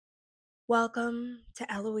Welcome to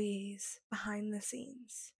Eloise Behind the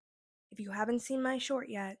Scenes. If you haven't seen my short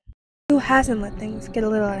yet, who hasn't let things get a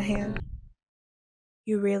little out of hand?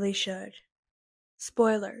 You really should.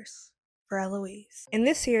 Spoilers for Eloise. In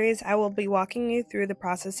this series, I will be walking you through the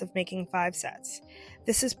process of making 5 sets.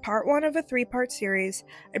 This is part 1 of a 3-part series.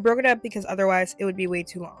 I broke it up because otherwise it would be way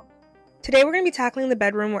too long. Today we're going to be tackling the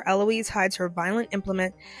bedroom where Eloise hides her violent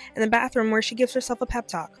implement and the bathroom where she gives herself a pep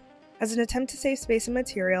talk. As an attempt to save space and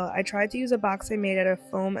material, I tried to use a box I made out of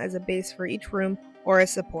foam as a base for each room or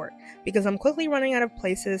as support, because I'm quickly running out of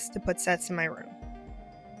places to put sets in my room.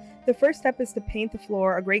 The first step is to paint the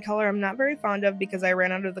floor a gray color I'm not very fond of because I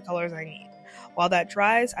ran out of the colors I need. While that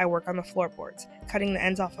dries, I work on the floorboards, cutting the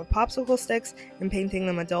ends off of popsicle sticks and painting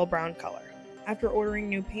them a dull brown color. After ordering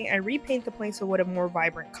new paint, I repaint the planks with a more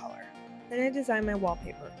vibrant color. Then I design my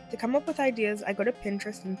wallpaper. To come up with ideas, I go to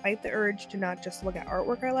Pinterest and fight the urge to not just look at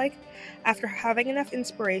artwork I like. After having enough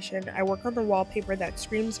inspiration, I work on the wallpaper that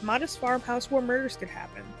screams modest farmhouse where murders could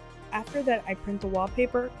happen. After that, I print the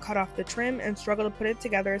wallpaper, cut off the trim, and struggle to put it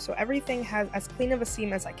together so everything has as clean of a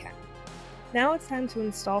seam as I can. Now it's time to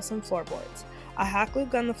install some floorboards. I hot glue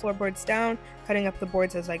gun the floorboards down, cutting up the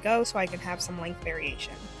boards as I go so I can have some length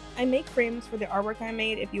variation. I make frames for the artwork I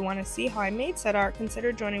made. If you want to see how I made set art,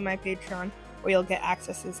 consider joining my Patreon, where you'll get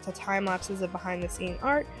accesses to time lapses of behind the scene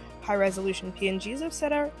art, high resolution PNGs of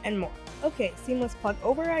set art, and more. Okay, seamless plug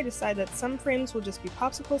over. I decide that some frames will just be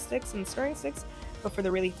popsicle sticks and stirring sticks, but for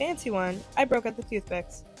the really fancy one, I broke out the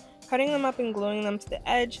toothpicks, cutting them up and gluing them to the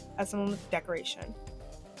edge as some decoration.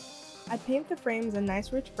 I paint the frames a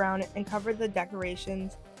nice rich brown and cover the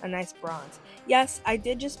decorations a nice bronze. Yes, I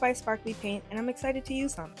did just buy sparkly paint and I'm excited to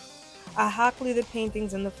use them. I hot glue the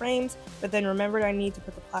paintings in the frames, but then remembered I need to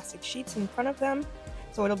put the plastic sheets in front of them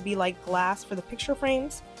so it'll be like glass for the picture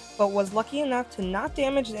frames, but was lucky enough to not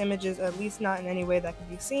damage the images, at least not in any way that could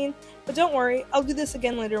be seen. But don't worry, I'll do this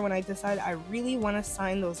again later when I decide I really want to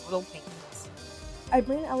sign those little paintings. I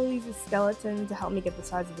bring Eloise's skeleton to help me get the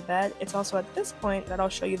size of the bed. It's also at this point that I'll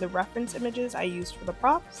show you the reference images I used for the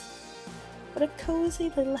props. What a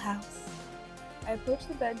cozy little house. I approach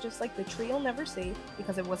the bed just like the tree you'll never see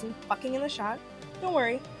because it wasn't fucking in the shot. Don't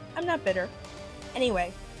worry, I'm not bitter.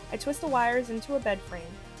 Anyway, I twist the wires into a bed frame.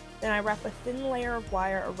 Then I wrap a thin layer of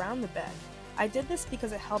wire around the bed. I did this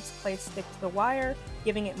because it helps clay stick to the wire,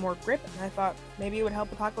 giving it more grip, and I thought maybe it would help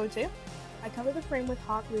with hot glue too. I cover the frame with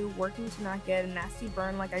hot glue, working to not get a nasty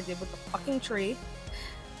burn like I did with the fucking tree.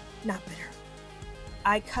 Not bitter.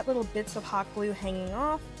 I cut little bits of hot glue hanging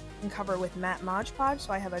off and cover it with matte Mod Podge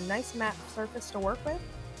so I have a nice matte surface to work with.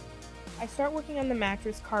 I start working on the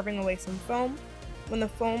mattress, carving away some foam. When the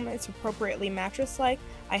foam is appropriately mattress-like,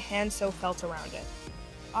 I hand sew felt around it.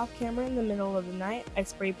 Off camera in the middle of the night, I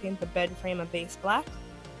spray paint the bed frame a base black.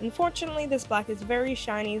 Unfortunately, this black is very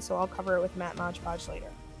shiny, so I'll cover it with matte Mod Podge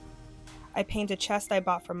later. I paint a chest I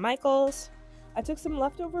bought from Michaels. I took some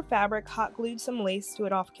leftover fabric, hot glued some lace to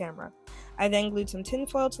it off camera. I then glued some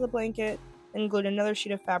tinfoil to the blanket, and glued another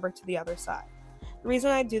sheet of fabric to the other side. The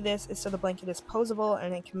reason I do this is so the blanket is posable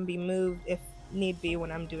and it can be moved if need be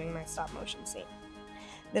when I'm doing my stop motion scene.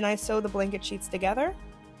 Then I sew the blanket sheets together.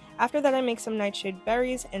 After that I make some nightshade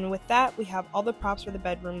berries, and with that we have all the props for the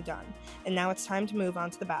bedroom done, and now it's time to move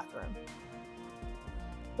on to the bathroom.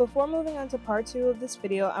 Before moving on to part 2 of this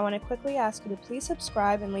video, I want to quickly ask you to please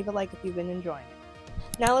subscribe and leave a like if you've been enjoying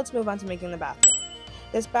it. Now let's move on to making the bathroom.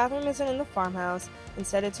 This bathroom isn't in the farmhouse,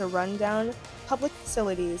 instead it's a rundown public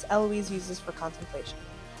facilities Eloise uses for contemplation.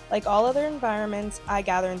 Like all other environments, I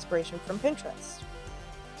gather inspiration from Pinterest.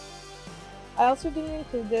 I also didn't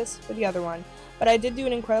include this for the other one, but I did do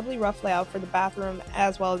an incredibly rough layout for the bathroom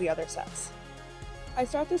as well as the other sets. I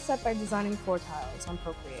start this set by designing floor tiles on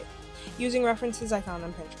Procreate, using references I found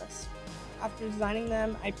on Pinterest. After designing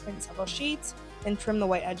them, I print several sheets and trim the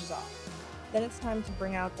white edges off. Then it's time to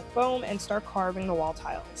bring out the foam and start carving the wall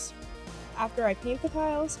tiles. After I paint the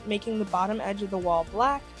tiles, making the bottom edge of the wall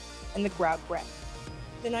black and the grout gray.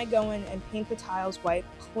 Then I go in and paint the tiles white,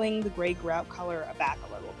 pulling the gray grout color back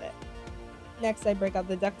a little bit. Next I break out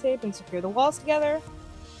the duct tape and secure the walls together.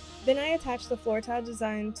 Then I attach the floor tile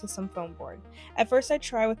design to some foam board. At first I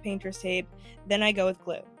try with painter's tape, then I go with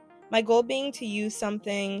glue. My goal being to use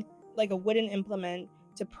something like a wooden implement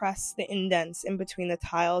to press the indents in between the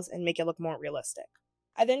tiles and make it look more realistic.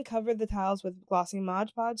 I then cover the tiles with glossy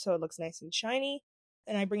Mod Podge so it looks nice and shiny.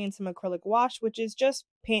 Then I bring in some acrylic wash, which is just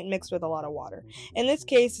paint mixed with a lot of water. In this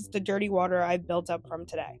case, it's the dirty water I built up from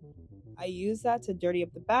today. I use that to dirty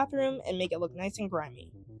up the bathroom and make it look nice and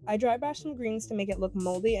grimy. I dry brush some greens to make it look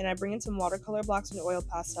moldy, and I bring in some watercolor blocks and oil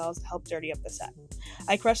pastels to help dirty up the set.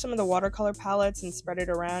 I crush some of the watercolor palettes and spread it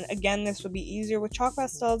around. Again, this would be easier with chalk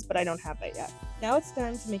pastels, but I don't have that yet. Now it's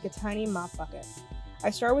time to make a tiny mop bucket. I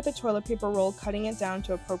start with a toilet paper roll, cutting it down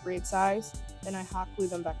to appropriate size, then I hot glue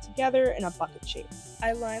them back together in a bucket shape.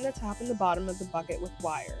 I line the top and the bottom of the bucket with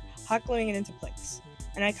wire, hot gluing it into place,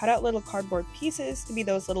 and I cut out little cardboard pieces to be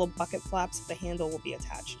those little bucket flaps that the handle will be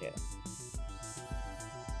attached to.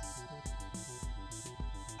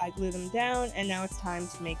 I glue them down, and now it's time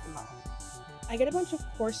to make the mop. I get a bunch of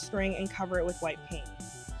coarse string and cover it with white paint.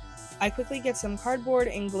 I quickly get some cardboard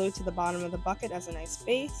and glue to the bottom of the bucket as a nice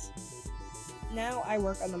base. Now I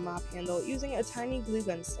work on the mop handle using a tiny glue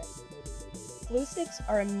gun stick. Glue sticks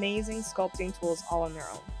are amazing sculpting tools all on their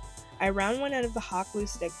own. I round one end of the hot glue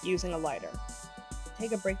stick using a lighter.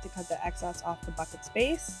 Take a break to cut the excess off the bucket's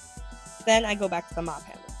base. Then I go back to the mop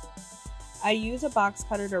handle. I use a box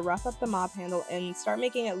cutter to rough up the mop handle and start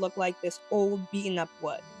making it look like this old beaten up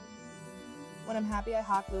wood. When I'm happy, I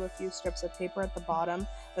hot glue a few strips of paper at the bottom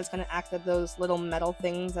that's going to act as those little metal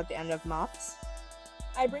things at the end of mops.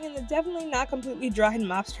 I bring in the definitely not completely dried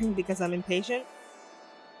mop string because I'm impatient.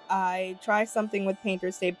 I try something with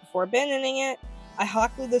painter's tape before abandoning it. I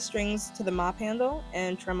hot glue the strings to the mop handle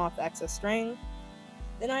and trim off the excess string.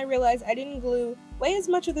 Then I realize I didn't glue way as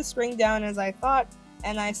much of the string down as I thought,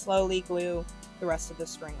 and I slowly glue the rest of the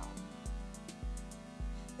string on.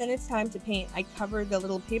 Then it's time to paint. I cover the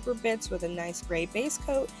little paper bits with a nice gray base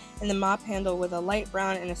coat and the mop handle with a light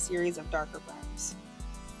brown and a series of darker browns.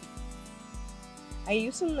 I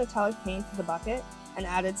used some metallic paint to the bucket and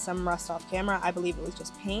added some rust off camera. I believe it was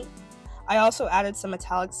just paint. I also added some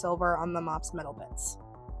metallic silver on the mop's metal bits.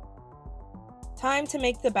 Time to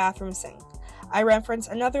make the bathroom sink. I reference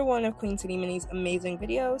another one of Queen City Mini's amazing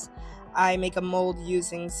videos. I make a mold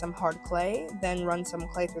using some hard clay, then run some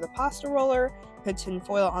clay through the pasta roller, put tin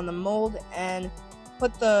foil on the mold, and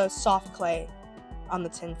put the soft clay on the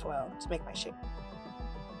tin foil to make my shape.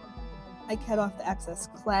 I cut off the excess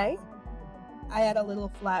clay. I add a little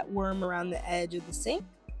flat worm around the edge of the sink.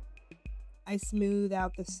 I smooth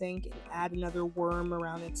out the sink and add another worm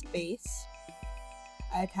around its base.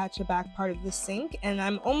 I attach the back part of the sink, and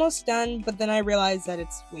I'm almost done, but then I realize that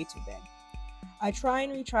it's way too big. I try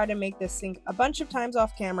and retry to make this sink a bunch of times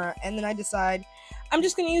off camera, and then I decide I'm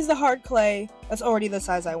just going to use the hard clay that's already the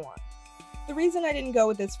size I want. The reason I didn't go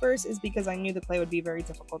with this first is because I knew the clay would be very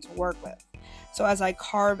difficult to work with. So as I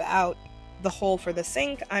carve out the hole for the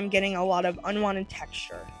sink, I'm getting a lot of unwanted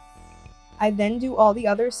texture. I then do all the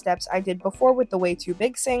other steps I did before with the way too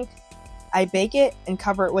big sink. I bake it and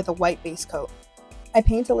cover it with a white base coat. I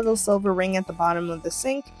paint a little silver ring at the bottom of the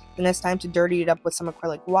sink, then it's time to dirty it up with some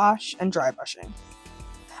acrylic wash and dry brushing.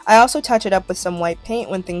 I also touch it up with some white paint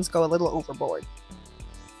when things go a little overboard.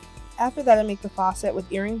 After that, I make the faucet with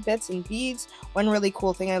earring bits and beads. One really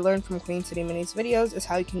cool thing I learned from Queen City Mini's videos is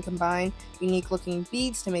how you can combine unique looking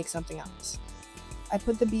beads to make something else. I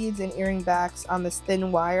put the beads and earring backs on this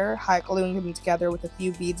thin wire, hot gluing them together with a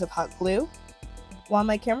few beads of hot glue. While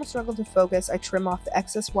my camera struggled to focus, I trim off the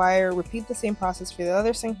excess wire, repeat the same process for the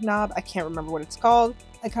other sink knob. I can't remember what it's called.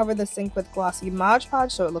 I cover the sink with glossy Mod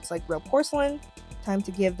Podge so it looks like real porcelain. Time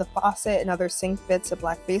to give the faucet and other sink bits a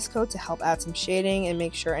black base coat to help add some shading and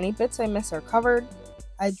make sure any bits I miss are covered.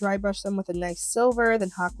 I dry brush them with a nice silver,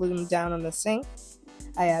 then hot glue them down on the sink.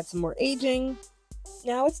 I add some more aging.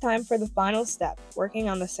 Now it's time for the final step, working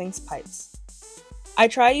on the sink's pipes. I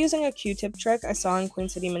tried using a Q-tip trick I saw in Queen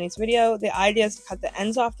City Mini's video. The idea is to cut the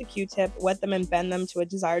ends off the Q-tip, wet them and bend them to a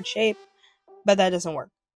desired shape, but that doesn't work.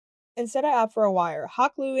 Instead, I opt for a wire,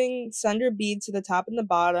 hot gluing sunder beads to the top and the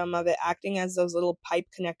bottom of it, acting as those little pipe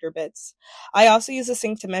connector bits. I also use the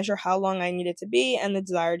sink to measure how long I need it to be and the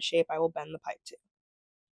desired shape I will bend the pipe to.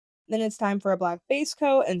 Then it's time for a black base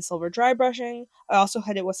coat and silver dry brushing. I also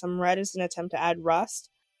hit it with some red as an attempt to add rust.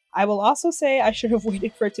 I will also say I should have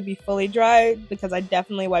waited for it to be fully dry because I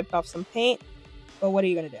definitely wiped off some paint, but what are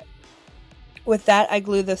you going to do? With that, I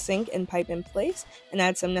glue the sink and pipe in place and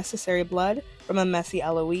add some necessary blood from a messy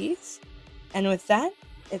Eloise. And with that,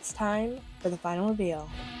 it's time for the final reveal.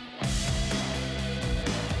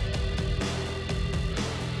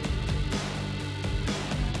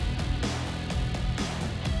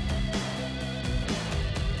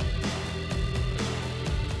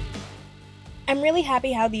 I'm really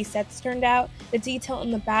happy how these sets turned out. The detail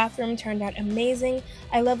in the bathroom turned out amazing.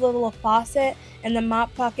 I love the little faucet and the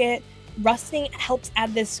mop bucket. Rusting helps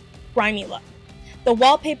add this grimy look. The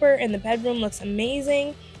wallpaper in the bedroom looks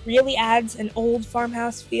amazing, really adds an old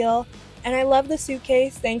farmhouse feel. And I love the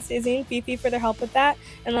suitcase, thanks to Izzy and Fifi for their help with that.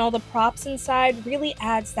 And all the props inside really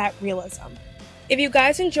adds that realism. If you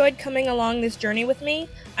guys enjoyed coming along this journey with me,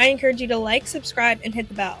 I encourage you to like, subscribe, and hit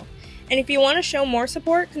the bell. And if you want to show more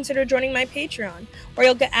support, consider joining my Patreon, where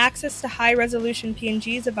you'll get access to high-resolution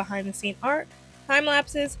PNGs of behind-the-scene art,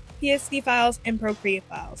 time-lapses, PSD files, and Procreate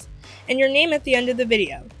files, and your name at the end of the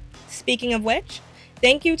video. Speaking of which,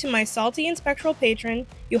 thank you to my salty and spectral patron.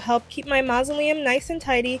 You help keep my mausoleum nice and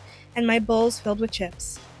tidy, and my bowls filled with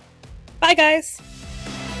chips. Bye, guys!